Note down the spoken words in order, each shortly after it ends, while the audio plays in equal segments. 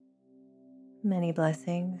Many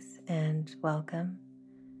blessings and welcome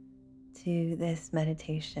to this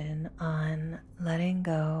meditation on letting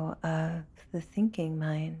go of the thinking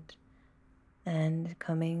mind and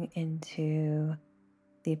coming into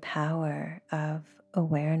the power of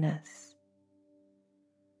awareness.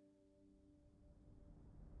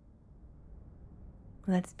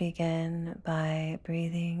 Let's begin by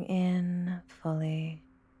breathing in fully,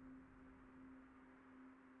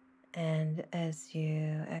 and as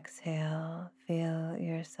you exhale, feel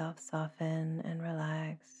yourself soften and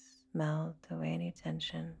relax, melt away any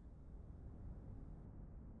tension.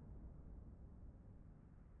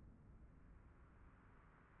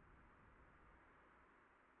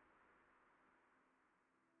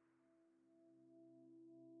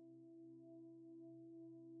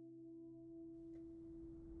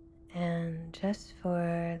 And just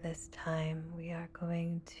for this time, we are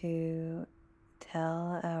going to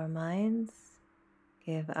tell our minds,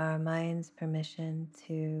 give our minds permission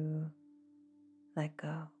to let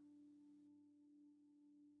go.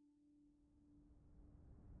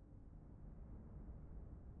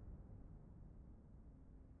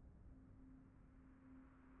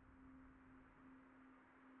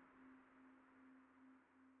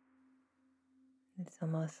 It's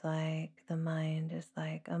almost like the mind is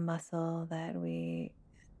like a muscle that we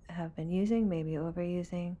have been using, maybe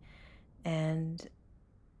overusing. And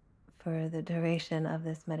for the duration of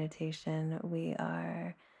this meditation, we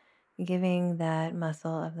are giving that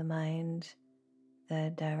muscle of the mind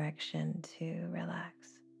the direction to relax.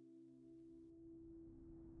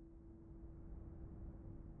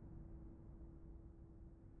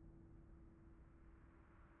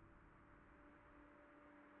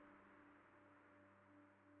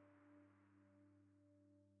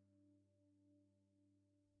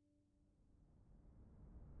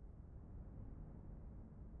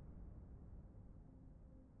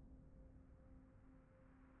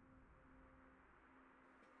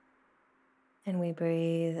 And we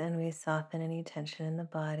breathe and we soften any tension in the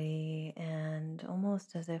body, and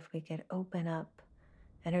almost as if we could open up,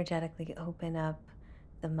 energetically open up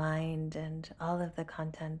the mind, and all of the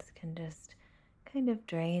contents can just kind of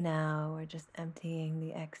drain out. We're just emptying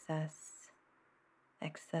the excess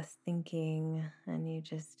thinking, and you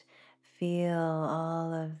just feel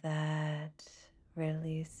all of that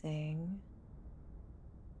releasing.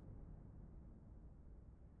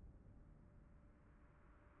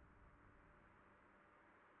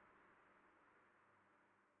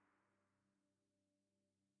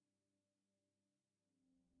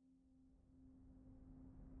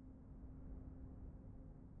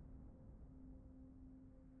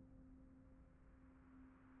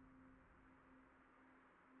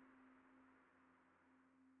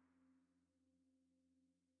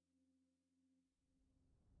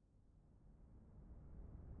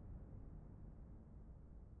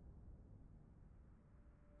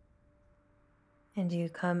 And you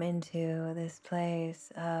come into this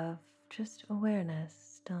place of just awareness,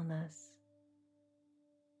 stillness.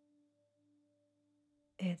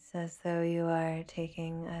 It's as though you are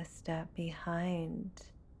taking a step behind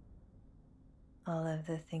all of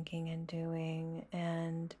the thinking and doing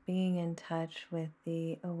and being in touch with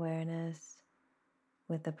the awareness,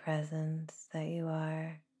 with the presence that you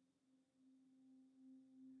are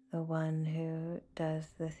the one who does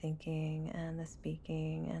the thinking and the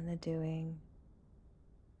speaking and the doing.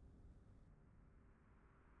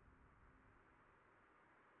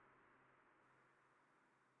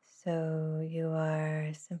 So you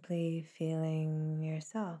are simply feeling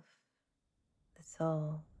yourself, the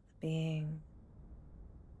soul, the being.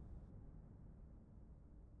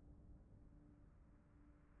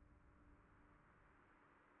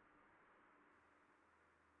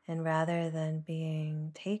 And rather than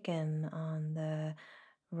being taken on the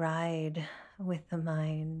ride with the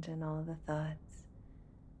mind and all the thoughts,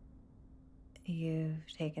 you've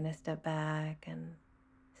taken a step back and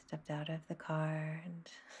stepped out of the car and,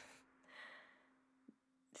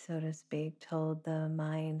 so to speak, told the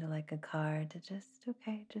mind like a car to just,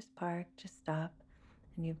 okay, just park, just stop.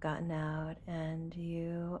 And you've gotten out and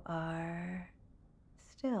you are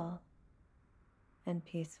still and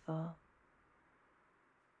peaceful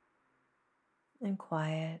and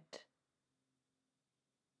quiet.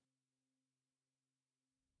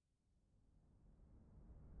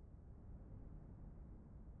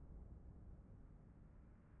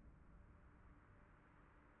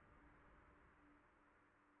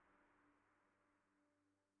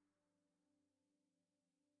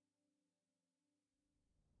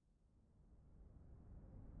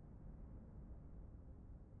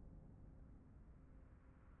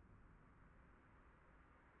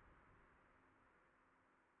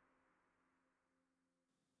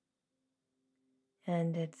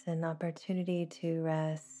 And it's an opportunity to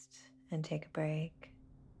rest and take a break.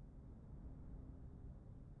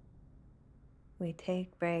 We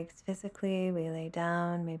take breaks physically, we lay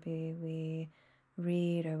down, maybe we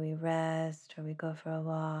read or we rest or we go for a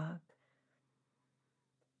walk.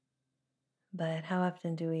 But how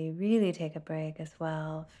often do we really take a break as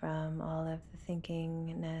well from all of the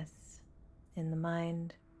thinkingness in the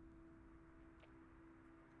mind,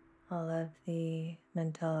 all of the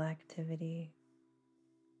mental activity?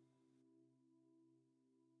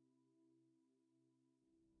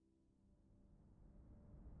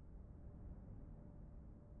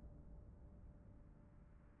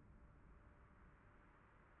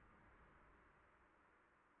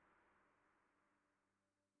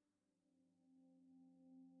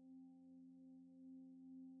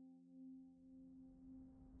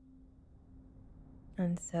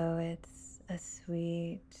 And so it's a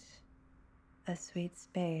sweet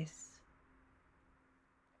space.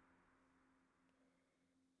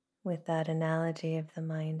 With that analogy of the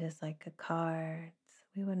mind is like a car,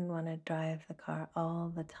 we wouldn't want to drive the car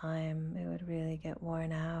all the time. It would really get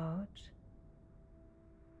worn out.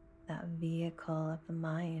 That vehicle of the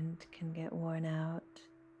mind can get worn out.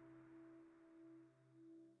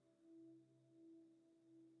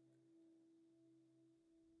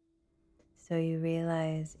 So you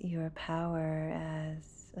realize your power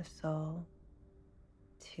as a soul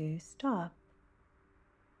to stop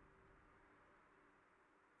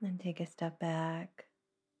and take a step back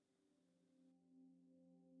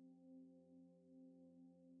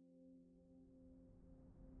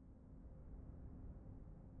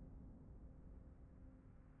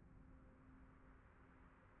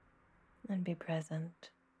and be present.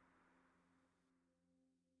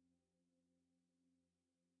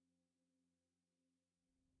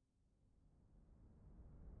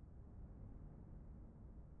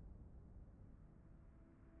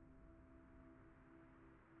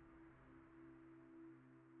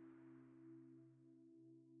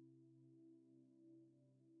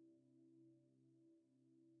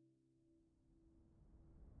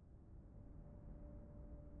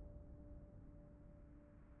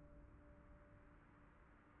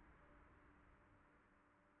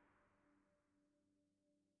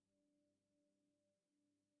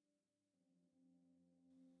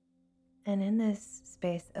 And in this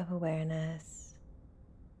space of awareness,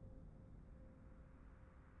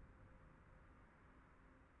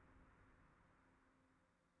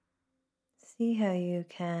 see how you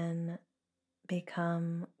can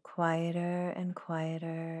become quieter and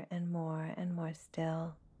quieter and more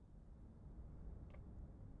still,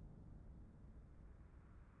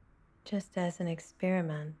 just as an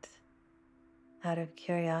experiment, out of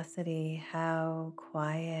curiosity, how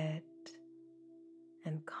quiet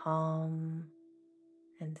and calm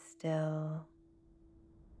and still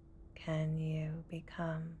can you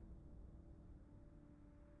become?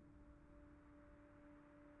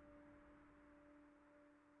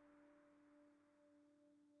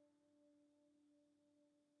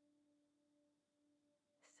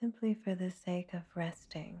 Simply for the sake of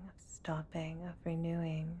resting, of stopping, of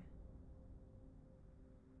renewing.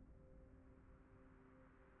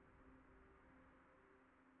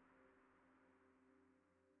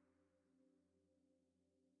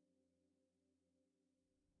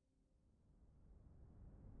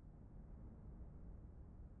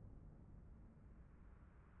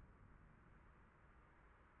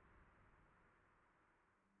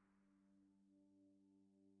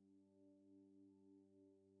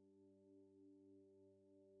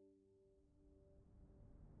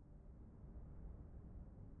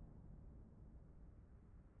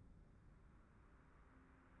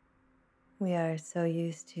 We are so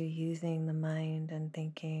used to using the mind and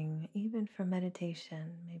thinking, even for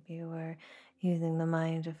meditation. Maybe we're using the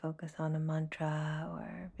mind to focus on a mantra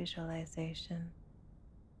or visualization.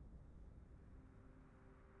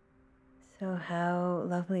 So, how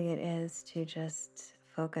lovely it is to just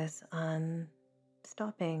focus on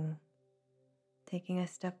stopping, taking a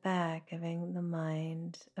step back, giving the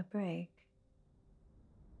mind a break.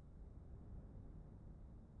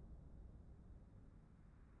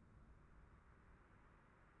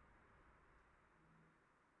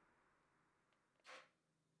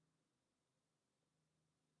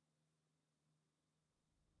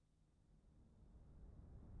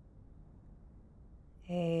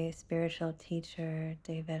 A spiritual teacher,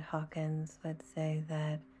 David Hawkins, would say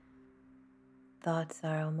that thoughts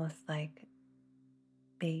are almost like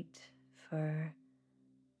bait for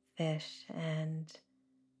fish, and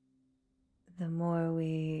the more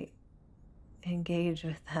we engage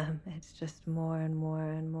with them, it's just more and more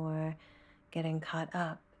and more getting caught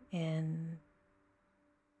up in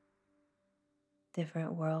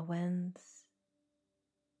different whirlwinds,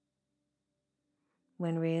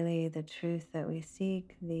 when really the truth that we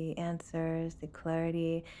seek, the answers, the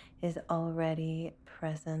clarity is already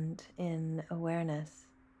present in awareness.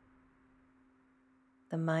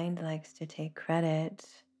 The mind likes to take credit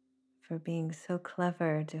for being so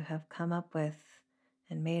clever to have come up with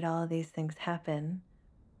and made all these things happen.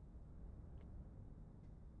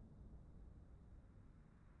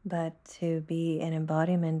 But to be an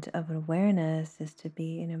embodiment of awareness is to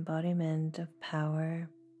be an embodiment of power,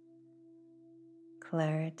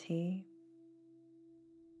 clarity,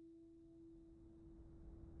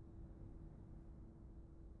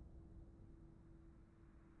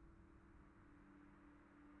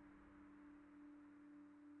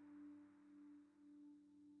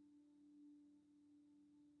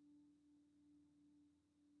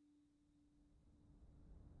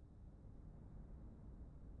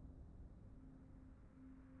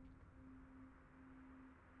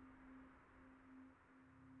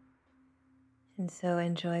 and so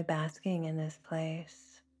enjoy basking in this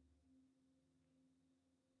place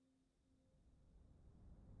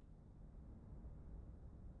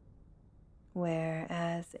where,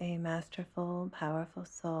 as a masterful, powerful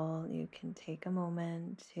soul, you can take a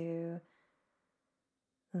moment to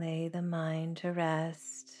lay the mind to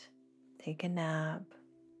rest, take a nap,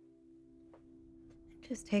 and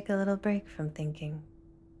just take a little break from thinking.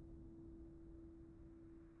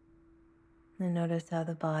 And notice how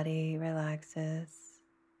the body relaxes,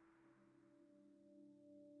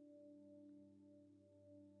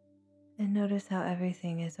 and notice how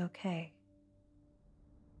everything is okay.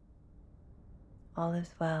 All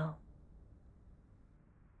is well.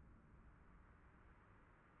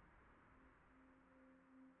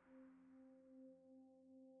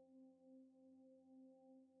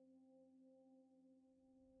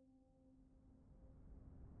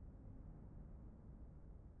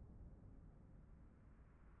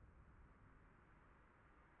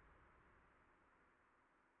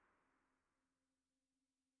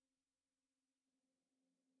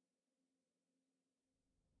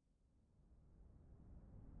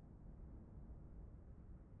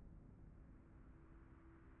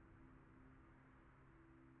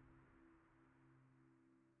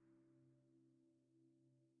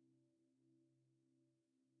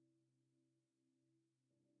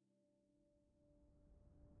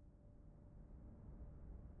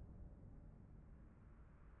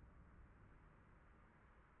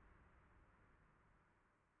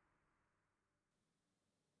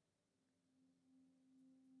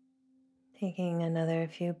 Taking another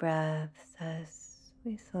few breaths as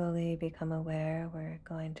we slowly become aware, we're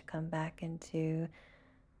going to come back into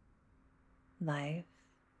life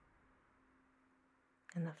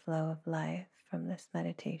and the flow of life from this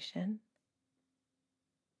meditation.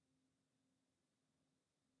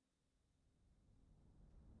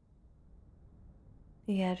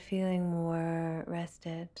 Yet feeling more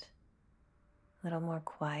rested, a little more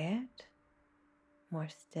quiet, more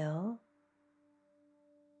still,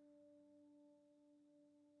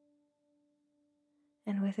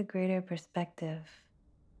 and with a greater perspective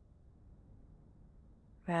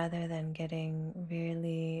rather than getting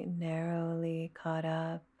really narrowly caught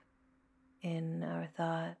up in our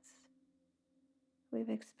thoughts. We've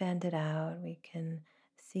expanded out. We can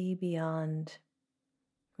see beyond.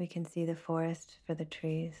 We can see the forest for the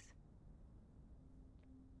trees.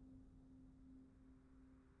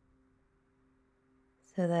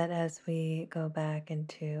 So that as we go back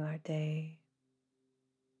into our day,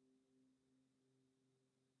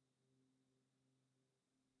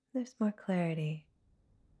 there's more clarity,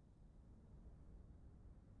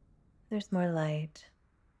 there's more light,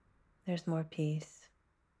 there's more peace.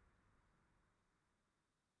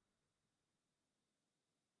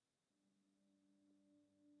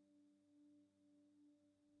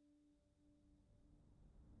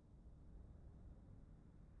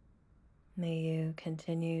 May you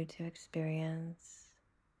continue to experience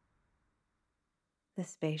the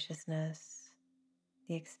spaciousness,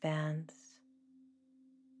 the expanse,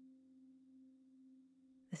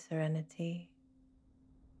 the serenity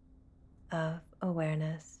of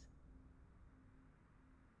awareness.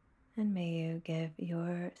 And may you give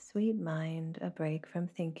your sweet mind a break from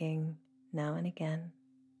thinking now and again.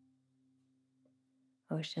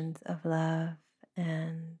 Oceans of love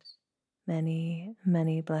and many,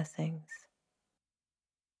 many blessings.